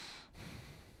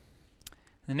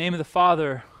In the name of the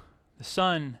Father, the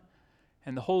Son,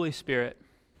 and the Holy Spirit.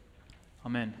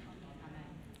 Amen.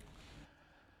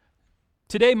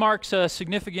 Today marks a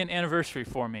significant anniversary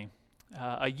for me,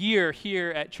 a year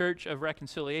here at Church of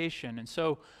Reconciliation. And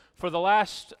so for the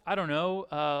last,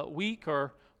 week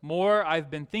or more, I've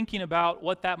been thinking about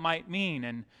what that might mean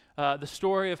and the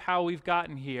story of how we've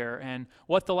gotten here and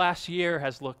what the last year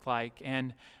has looked like.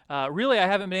 And really, I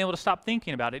haven't been able to stop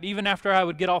thinking about it. Even after I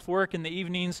would get off work in the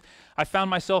evenings, I found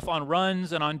myself on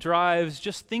runs and on drives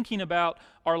just thinking about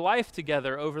our life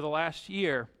together over the last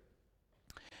year.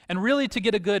 And really, to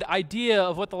get a good idea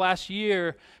of what the last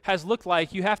year has looked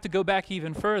like, you have to go back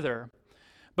even further.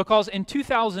 Because in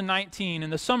 2019, in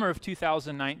the summer of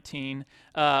 2019,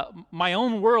 my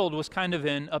own world was kind of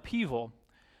in upheaval.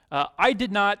 I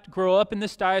did not grow up in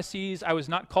this diocese. I was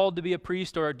not called to be a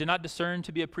priest or did not discern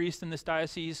to be a priest in this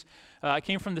diocese. I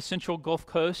came from the central Gulf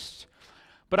Coast.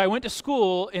 But I went to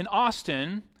school in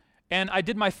Austin, and I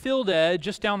did my field ed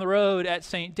just down the road at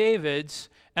St. David's,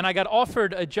 and I got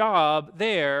offered a job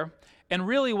there. And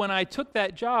really, when I took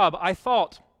that job, I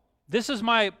thought, this is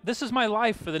my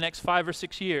life for the next 5 or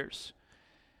 6 years.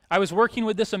 I was working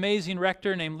with this amazing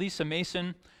rector named Lisa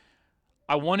Mason.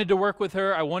 I wanted to work with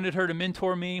her. I wanted her to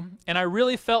mentor me. And I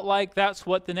really felt like that's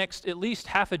what the next at least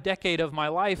half a decade of my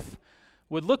life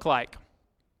would look like.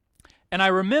 And I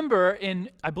remember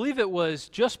I believe it was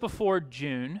just before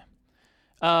June,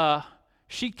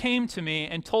 she came to me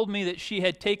and told me that she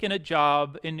had taken a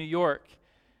job in New York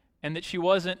and that she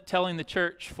wasn't telling the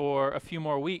church for a few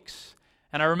more weeks.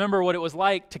 And I remember what it was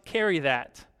like to carry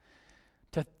that,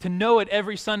 to know it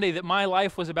every Sunday that my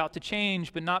life was about to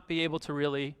change but not be able to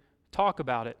really talk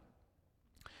about it.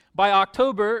 By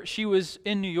October, she was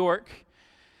in New York,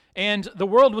 and the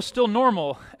world was still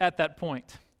normal at that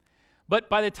point. But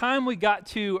by the time we got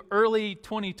to early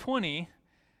 2020,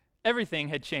 everything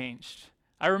had changed.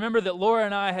 I remember that Laura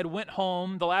and I had went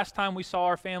home the last time we saw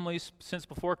our families since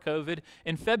before COVID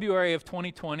in February of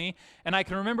 2020, and I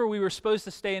can remember we were supposed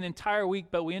to stay an entire week,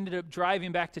 but we ended up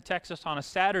driving back to Texas on a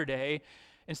Saturday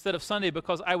instead of Sunday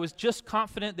because I was just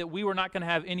confident that we were not going to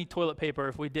have any toilet paper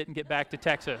if we didn't get back to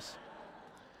Texas.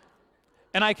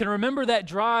 And I can remember that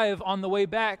drive on the way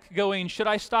back going, should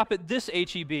I stop at this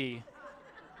H-E-B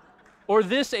or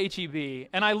this H-E-B?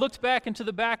 And I looked back into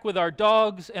the back with our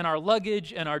dogs and our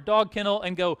luggage and our dog kennel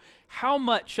and go, how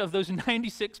much of those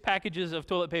 96 packages of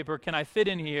toilet paper can I fit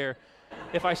in here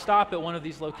if I stop at one of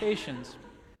these locations?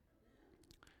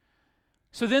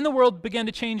 So then the world began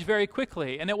to change very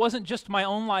quickly, and it wasn't just my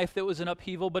own life that was in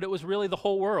upheaval, but it was really the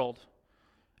whole world.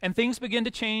 And things began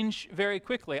to change very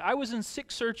quickly. I was in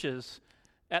 6 searches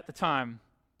at the time.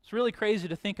 It's really crazy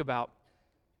to think about.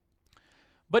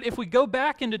 But if we go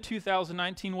back into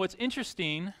 2019, what's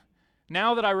interesting,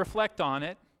 now that I reflect on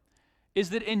it, is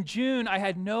that in June I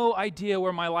had no idea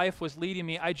where my life was leading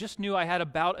me. I just knew I had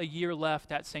about a year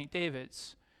left at St.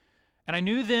 David's. And I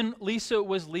knew then Lisa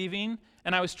was leaving,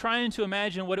 and I was trying to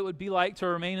imagine what it would be like to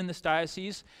remain in this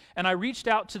diocese. And I reached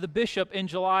out to the bishop in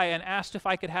July and asked if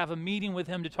I could have a meeting with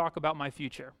him to talk about my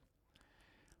future.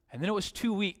 And then it was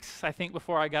 2 weeks, I think,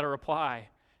 before I got a reply.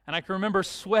 And I can remember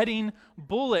sweating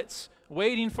bullets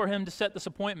waiting for him to set this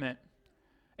appointment.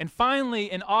 And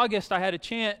finally, in August, I had a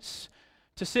chance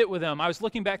to sit with him. I was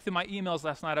looking back through my emails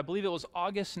last night. I believe it was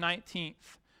August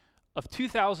 19th of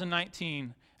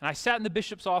 2019. And I sat in the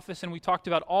bishop's office and we talked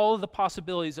about all of the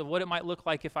possibilities of what it might look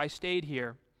like if I stayed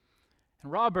here.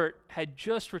 And Robert had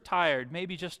just retired,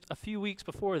 maybe just a few weeks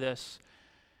before this.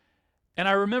 And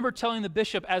I remember telling the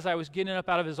bishop as I was getting up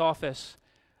out of his office,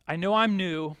 I know I'm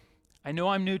new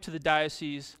to the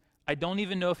diocese. I don't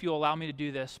even know if you'll allow me to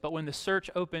do this, but when the search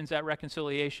opens at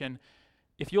Reconciliation,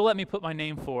 if you'll let me put my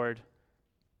name forward,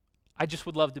 I just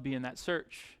would love to be in that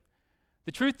search.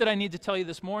 The truth that I need to tell you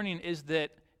this morning is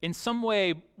that in some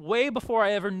way before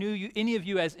I ever knew any of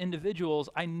you as individuals,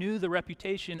 I knew the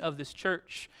reputation of this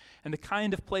church and the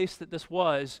kind of place that this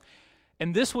was.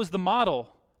 And this was the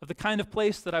model of the kind of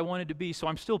place that I wanted to be. So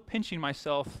I'm still pinching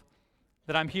myself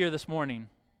that I'm here this morning.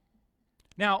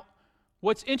 Now,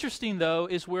 what's interesting, though,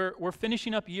 is we're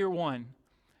finishing up year 1.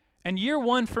 And year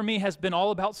 1 for me has been all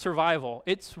about survival.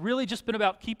 It's really just been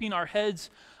about keeping our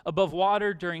heads above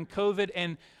water during COVID.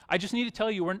 And I just need to tell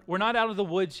you, we're not out of the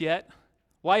woods yet.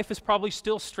 Life is probably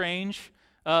still strange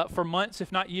for months,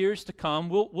 if not years to come.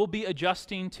 We'll be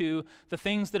adjusting to the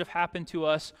things that have happened to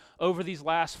us over these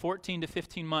last 14 to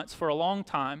 15 months for a long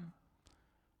time.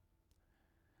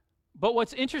 But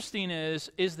what's interesting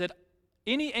is that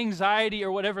any anxiety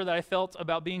or whatever that I felt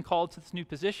about being called to this new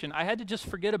position, I had to just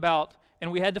forget about,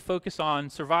 and we had to focus on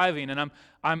surviving. And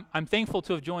I'm thankful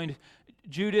to have joined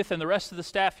Judith and the rest of the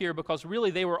staff here because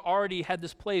really they were already had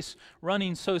this place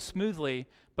running so smoothly.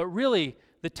 But really,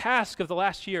 the task of the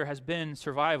last year has been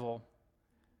survival.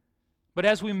 But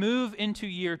as we move into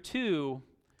year 2,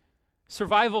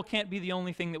 survival can't be the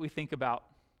only thing that we think about.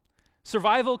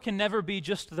 Survival can never be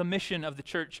just the mission of the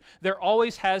church. There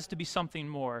always has to be something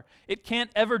more. It can't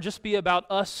ever just be about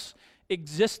us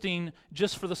existing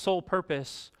just for the sole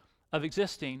purpose of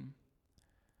existing.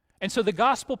 And so the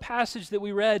gospel passage that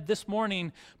we read this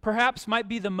morning perhaps might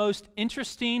be the most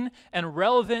interesting and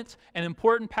relevant and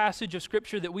important passage of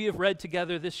Scripture that we have read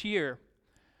together this year,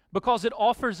 because it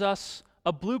offers us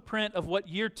a blueprint of what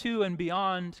year 2 and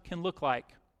beyond can look like.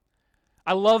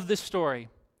 I love this story.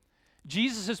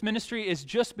 Jesus' ministry is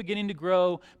just beginning to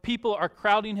grow. People are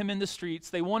crowding him in the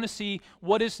streets. They want to see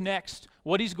what is next,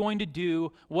 what he's going to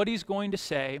do, what he's going to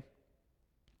say.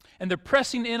 And they're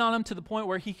pressing in on him to the point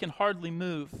where he can hardly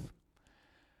move.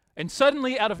 And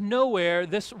suddenly, out of nowhere,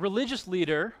 this religious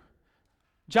leader,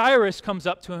 Jairus, comes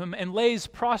up to him and lays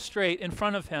prostrate in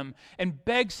front of him and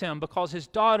begs him because his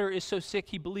daughter is so sick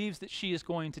he believes that she is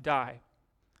going to die.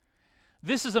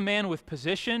 This is a man with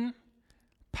position,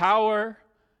 power,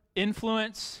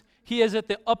 influence. He is at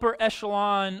the upper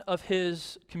echelon of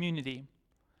his community.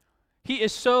 He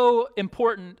is so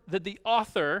important that the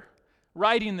author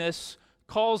writing this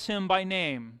calls him by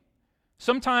name.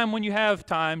 Sometime when you have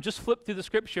time, just flip through the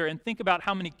Scripture and think about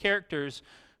how many characters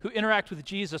who interact with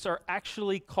Jesus are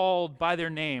actually called by their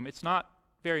name. It's not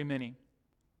very many.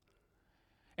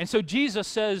 And so Jesus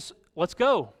says, let's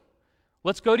go.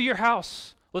 Let's go to your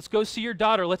house. Let's go see your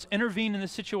daughter. Let's intervene in the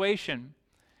situation.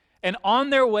 And on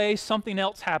their way, something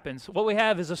else happens. What we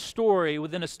have is a story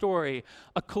within a story,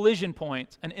 a collision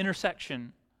point, an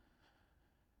intersection.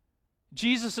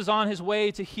 Jesus is on his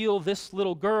way to heal this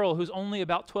little girl who's only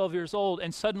about 12 years old,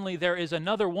 and suddenly there is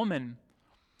another woman.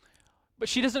 But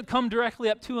she doesn't come directly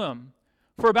up to him.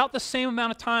 For about the same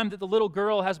amount of time that the little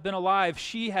girl has been alive,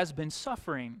 she has been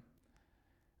suffering.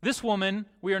 This woman,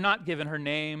 we are not given her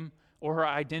name or her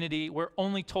identity. We're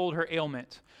only told her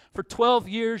ailment. For 12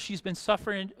 years, she's been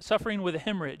suffering with a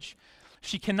hemorrhage.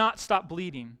 She cannot stop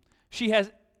bleeding. She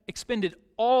has expended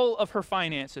all of her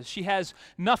finances. She has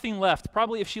nothing left.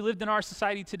 Probably if she lived in our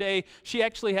society today, she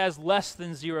actually has less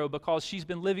than zero because she's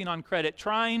been living on credit,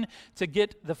 trying to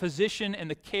get the physician and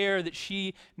the care that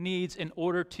she needs in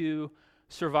order to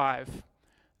survive.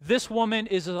 This woman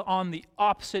is on the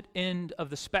opposite end of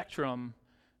the spectrum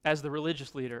as the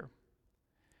religious leader.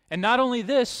 And not only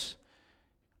this,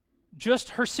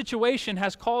 just her situation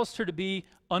has caused her to be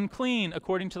unclean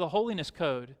according to the holiness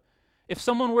code. If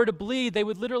someone were to bleed, they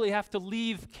would literally have to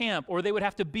leave camp, or they would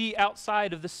have to be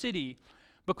outside of the city,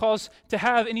 because to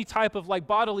have any type of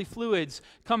bodily fluids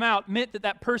come out meant that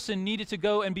that person needed to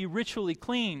go and be ritually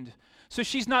cleaned. So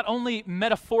she's not only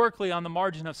metaphorically on the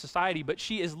margin of society, but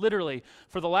she is literally,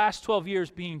 for the last 12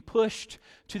 years, being pushed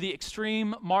to the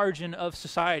extreme margin of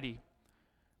society.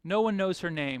 No one knows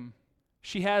her name.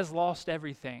 She has lost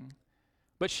everything.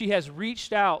 But she has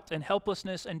reached out in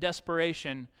helplessness and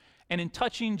desperation, and in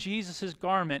touching Jesus'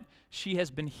 garment, she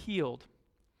has been healed.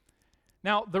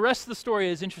 Now, the rest of the story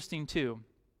is interesting too.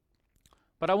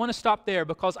 But I want to stop there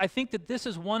because I think that this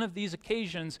is one of these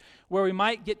occasions where we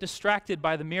might get distracted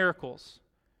by the miracles.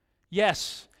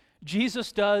 Yes,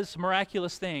 Jesus does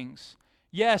miraculous things.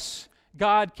 Yes,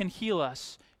 God can heal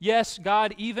us. Yes,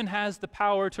 God even has the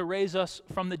power to raise us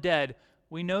from the dead.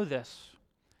 We know this.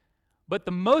 But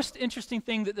the most interesting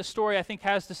thing that the story, I think,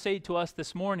 has to say to us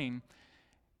this morning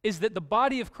is that the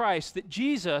body of Christ, that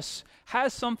Jesus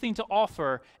has something to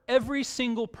offer every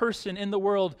single person in the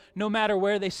world, no matter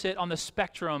where they sit on the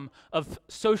spectrum of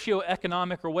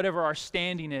socioeconomic or whatever our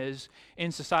standing is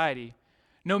in society.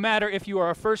 No matter if you are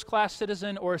a first-class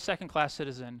citizen or a second-class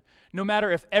citizen. No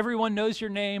matter if everyone knows your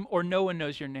name or no one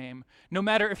knows your name. No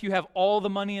matter if you have all the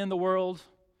money in the world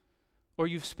or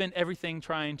you've spent everything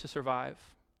trying to survive.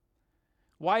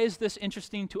 Why is this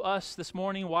interesting to us this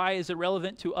morning? Why is it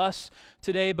relevant to us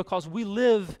today? Because we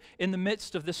live in the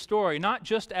midst of this story, not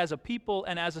just as a people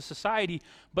and as a society,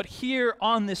 but here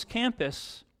on this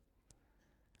campus,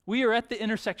 we are at the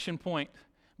intersection point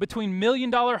between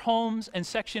million-dollar homes and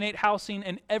Section 8 housing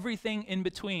and everything in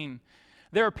between.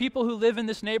 There are people who live in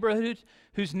this neighborhood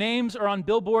whose names are on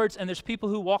billboards, and there's people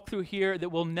who walk through here that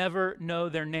will never know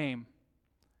their name.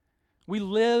 We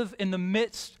live in the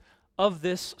midst of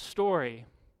this story.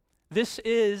 This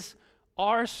is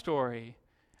our story.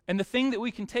 And the thing that we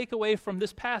can take away from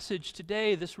this passage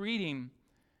today, this reading,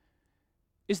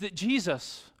 is that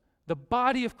Jesus, the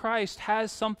body of Christ,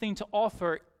 has something to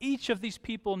offer each of these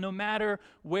people, no matter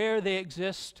where they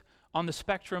exist on the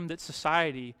spectrum that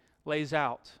society lays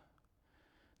out.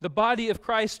 The body of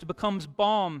Christ becomes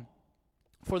balm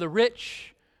for the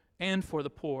rich and for the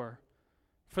poor,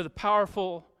 for the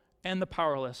powerful and the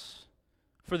powerless,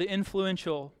 for the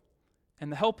influential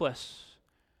and the helpless.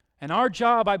 And our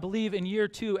job, I believe, in year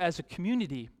 2 as a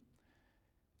community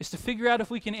is to figure out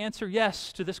if we can answer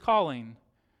yes to this calling,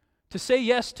 to say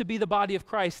yes to be the body of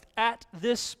Christ at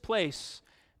this place.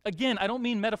 Again, I don't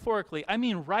mean metaphorically. I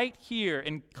mean right here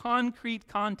in concrete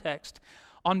context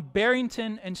on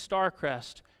Barrington and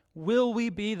Starcrest. Will we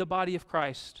be the body of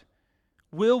Christ?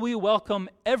 Will we welcome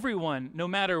everyone, no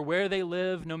matter where they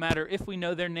live, no matter if we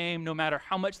know their name, no matter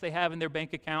how much they have in their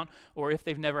bank account, or if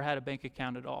they've never had a bank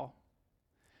account at all?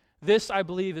 This, I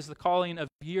believe, is the calling of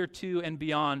year 2 and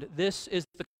beyond. This is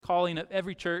the calling of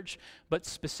every church, but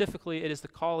specifically it is the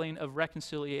calling of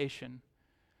reconciliation.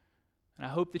 And I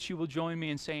hope that you will join me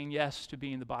in saying yes to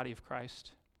being the body of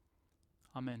Christ.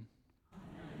 Amen.